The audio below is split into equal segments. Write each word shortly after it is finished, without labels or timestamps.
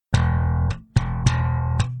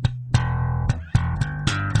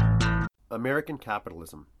American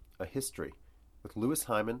Capitalism, A History, with Louis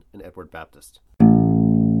Hyman and Edward Baptist.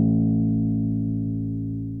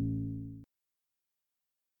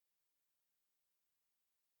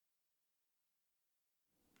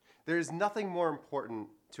 There is nothing more important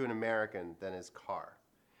to an American than his car.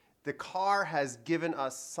 The car has given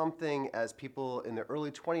us something, as people in the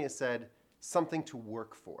early 20th said, something to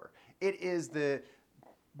work for. It is the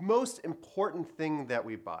most important thing that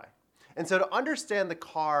we buy. And so to understand the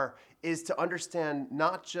car is to understand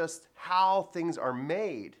not just how things are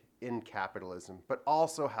made in capitalism, but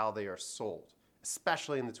also how they are sold,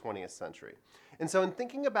 especially in the 20th century. And so in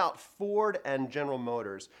thinking about Ford and General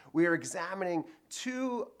Motors, we are examining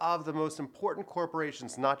two of the most important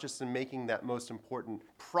corporations, not just in making that most important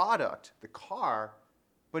product, the car,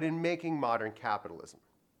 but in making modern capitalism.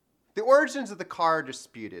 The origins of the car are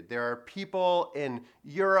disputed. There are people in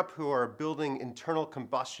Europe who are building internal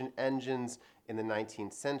combustion engines in the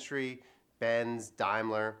 19th century, Benz,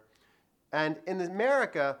 Daimler. And in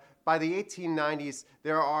America, by the 1890s,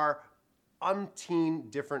 there are umpteen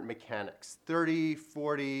different mechanics, 30,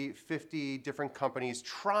 40, 50 different companies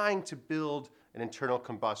trying to build an internal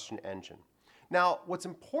combustion engine. Now, what's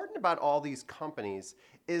important about all these companies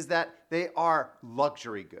is that they are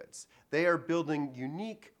luxury goods. They are building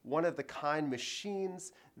unique, one-of-the-kind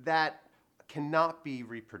machines that cannot be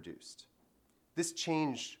reproduced. This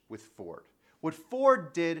changed with Ford. What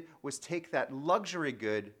Ford did was take that luxury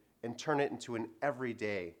good and turn it into an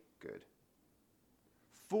everyday good.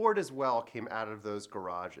 Ford as well came out of those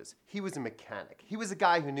garages. He was a mechanic. He was a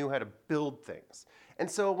guy who knew how to build things. And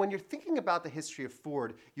so when you're thinking about the history of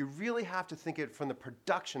Ford, you really have to think it from the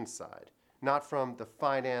production side, not from the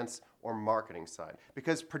finance or marketing side,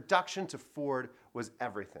 because production to Ford was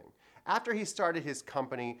everything. After he started his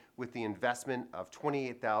company with the investment of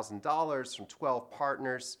 $28,000 from 12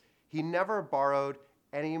 partners, he never borrowed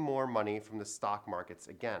any more money from the stock markets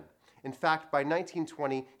again. In fact, by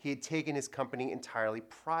 1920, he had taken his company entirely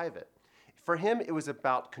private. For him, it was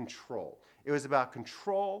about control. It was about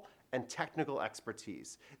control and technical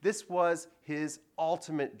expertise. This was his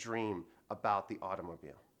ultimate dream about the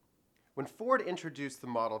automobile. When Ford introduced the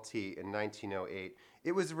Model T in 1908,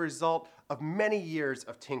 it was a result of many years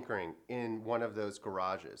of tinkering in one of those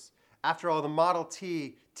garages. After all, the Model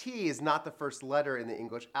T is not the first letter in the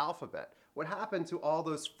English alphabet. What happened to all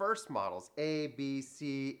those first models, A, B,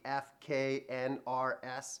 C, F, K, N, R,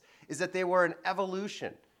 S, is that they were an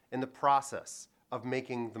evolution in the process of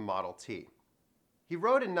making the Model T. He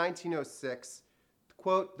wrote in 1906,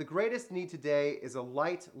 quote, "The greatest need today is a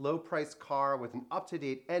light, low-priced car with an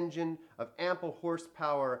up-to-date engine of ample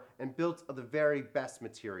horsepower and built of the very best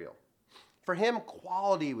material." For him,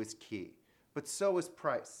 quality was key, but so was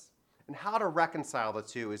price. And how to reconcile the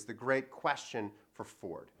two is the great question for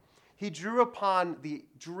Ford. He drew upon the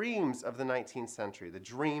dreams of the 19th century, the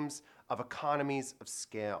dreams of economies of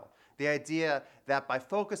scale, the idea that by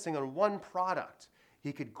focusing on one product,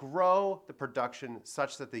 he could grow the production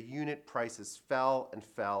such that the unit prices fell and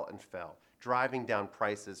fell and fell, driving down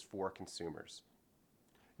prices for consumers.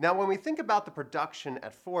 Now, when we think about the production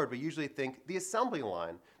at Ford, we usually think the assembly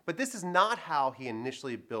line, but this is not how he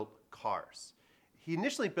initially built cars. He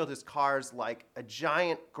initially built his cars like a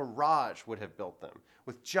giant garage would have built them,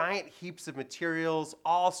 with giant heaps of materials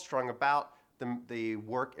all strung about the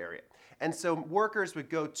work area. And so workers would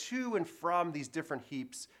go to and from these different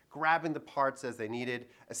heaps, grabbing the parts as they needed,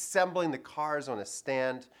 assembling the cars on a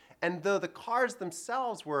stand. And though the cars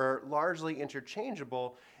themselves were largely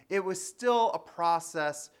interchangeable, it was still a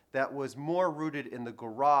process that was more rooted in the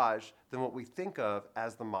garage than what we think of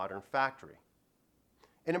as the modern factory.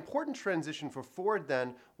 An important transition for Ford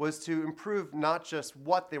then was to improve not just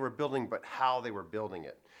what they were building, but how they were building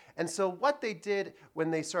it. And so what they did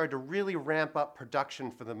when they started to really ramp up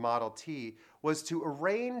production for the Model T was to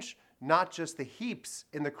arrange not just the heaps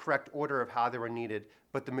in the correct order of how they were needed,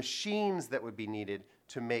 but the machines that would be needed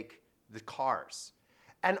to make the cars.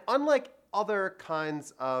 And unlike other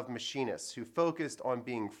kinds of machinists who focused on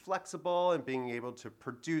being flexible and being able to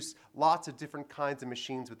produce lots of different kinds of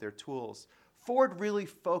machines with their tools, Ford really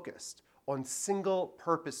focused on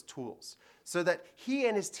single-purpose tools so that he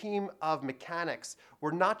and his team of mechanics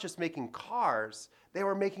were not just making cars, they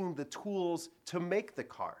were making the tools to make the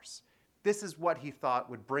cars. This is what he thought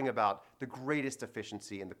would bring about the greatest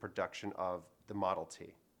efficiency in the production of the Model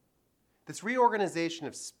T. This reorganization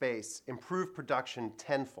of space improved production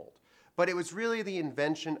tenfold, but it was really the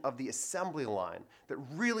invention of the assembly line that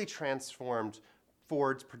really transformed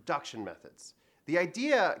Ford's production methods. The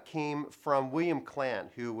idea came from William Clan,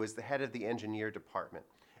 who was the head of the engineer department.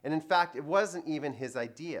 And in fact, it wasn't even his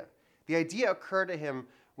idea. The idea occurred to him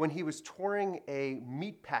when he was touring a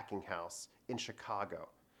meatpacking house in Chicago.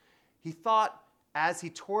 He thought, as he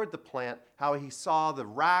toured the plant, how he saw the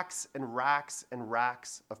racks and racks and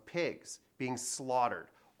racks of pigs being slaughtered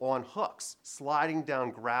on hooks, sliding down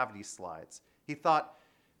gravity slides. He thought,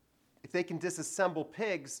 if they can disassemble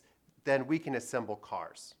pigs, then we can assemble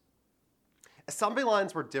cars. Assembly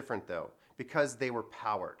lines were different, though, because they were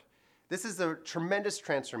powered. This is a tremendous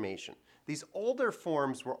transformation. These older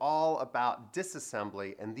forms were all about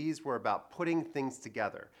disassembly, and these were about putting things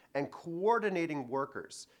together and coordinating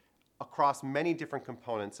workers across many different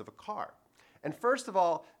components of a car. And first of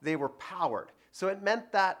all, they were powered. So it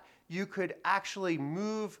meant that you could actually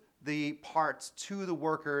move the parts to the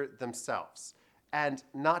worker themselves. And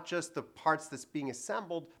not just the parts that's being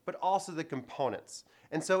assembled, but also the components.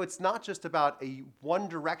 And so it's not just about a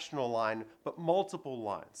one-directional line, but multiple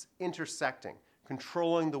lines intersecting,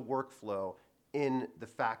 controlling the workflow in the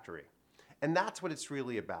factory. And that's what it's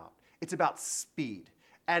really about. It's about speed.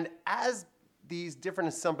 And as these different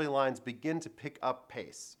assembly lines begin to pick up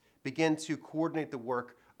pace, begin to coordinate the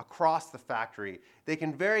work across the factory, they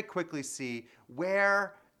can very quickly see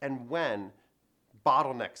where and when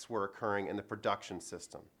bottlenecks were occurring in the production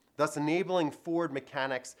system, thus enabling Ford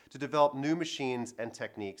mechanics to develop new machines and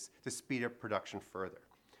techniques to speed up production further.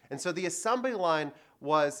 And so the assembly line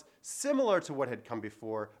was similar to what had come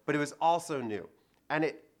before, but it was also new. And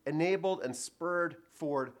it enabled and spurred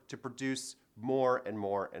Ford to produce more and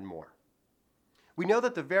more and more. We know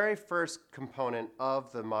that the very first component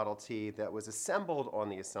of the Model T that was assembled on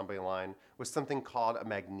the assembly line was something called a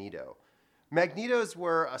magneto. Magnetos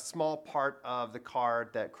were a small part of the car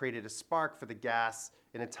that created a spark for the gas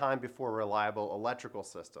in a time before reliable electrical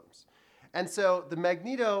systems. And so the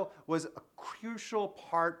magneto was a crucial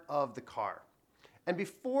part of the car. And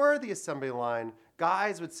before the assembly line,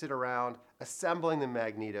 guys would sit around assembling the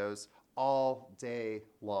magnetos all day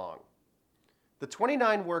long. The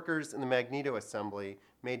 29 workers in the magneto assembly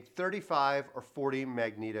made 35 or 40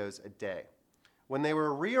 magnetos a day. When they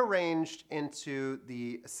were rearranged into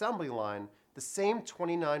the assembly line, the same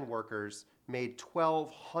 29 workers made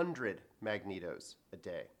 1,200 magnetos a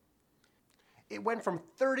day. It went from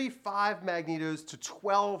 35 magnetos to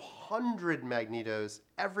 1,200 magnetos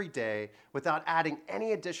every day without adding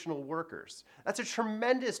any additional workers. That's a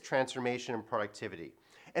tremendous transformation in productivity.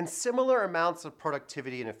 And similar amounts of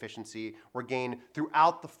productivity and efficiency were gained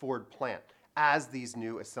throughout the Ford plant as these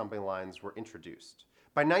new assembly lines were introduced.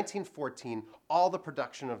 By 1914, all the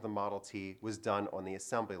production of the Model T was done on the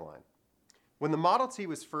assembly line. When the Model T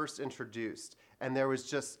was first introduced, and there was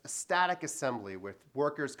just a static assembly with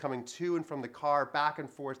workers coming to and from the car, back and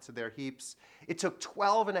forth to their heaps, it took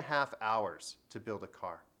 12 and a half hours to build a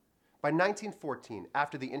car. By 1914,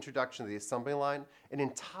 after the introduction of the assembly line, an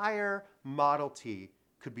entire Model T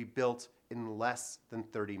could be built in less than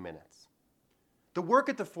 30 minutes. The work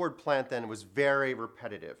at the Ford plant then was very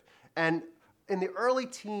repetitive, and in the early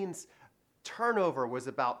teens, turnover was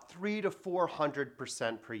about 300 to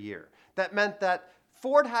 400% per year. That meant that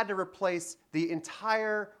Ford had to replace the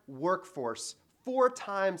entire workforce 4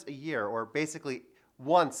 times a year, or basically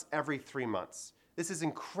once every 3 months. This is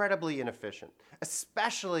incredibly inefficient,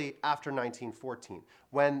 especially after 1914,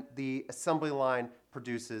 when the assembly line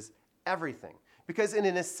produces everything. Because in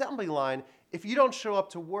an assembly line, if you don't show up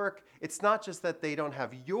to work, it's not just that they don't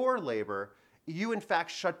have your labor, you in fact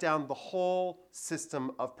shut down the whole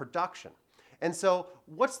system of production. And so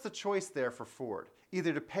what's the choice there for Ford?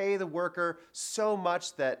 Either to pay the worker so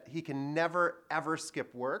much that he can never, ever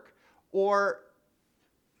skip work, or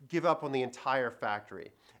give up on the entire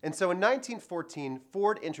factory. And so in 1914,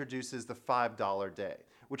 Ford introduces the $5 day,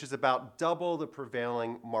 which is about double the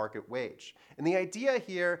prevailing market wage. And the idea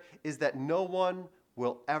here is that no one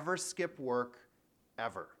will ever skip work,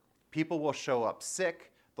 ever. People will show up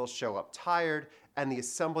sick, they'll show up tired, and the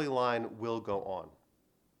assembly line will go on.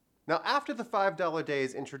 Now, after the $5 day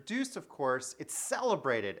is introduced, of course, it's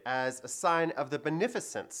celebrated as a sign of the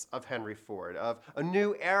beneficence of Henry Ford, of a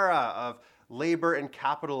new era of labor and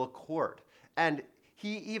capital accord. And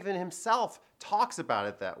he even himself talks about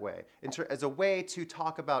it that way, as a way to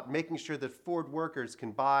talk about making sure that Ford workers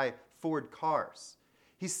can buy Ford cars.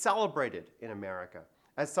 He's celebrated in America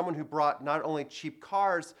as someone who brought not only cheap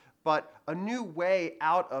cars, but a new way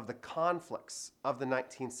out of the conflicts of the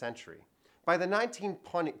 19th century. By the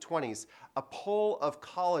 1920s, a poll of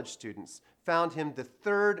college students found him the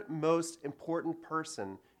third most important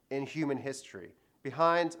person in human history,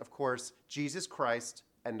 behind, of course, Jesus Christ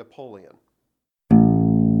and Napoleon.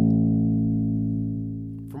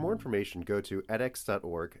 For more information, go to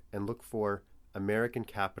edX.org and look for American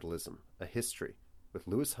Capitalism, A History, with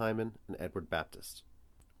Louis Hyman and Edward Baptist.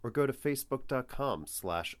 or go to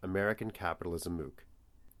facebook.com/AmericanCapitalismMOOC.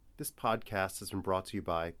 This podcast has been brought to you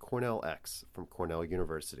by Cornell X from Cornell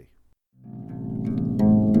University.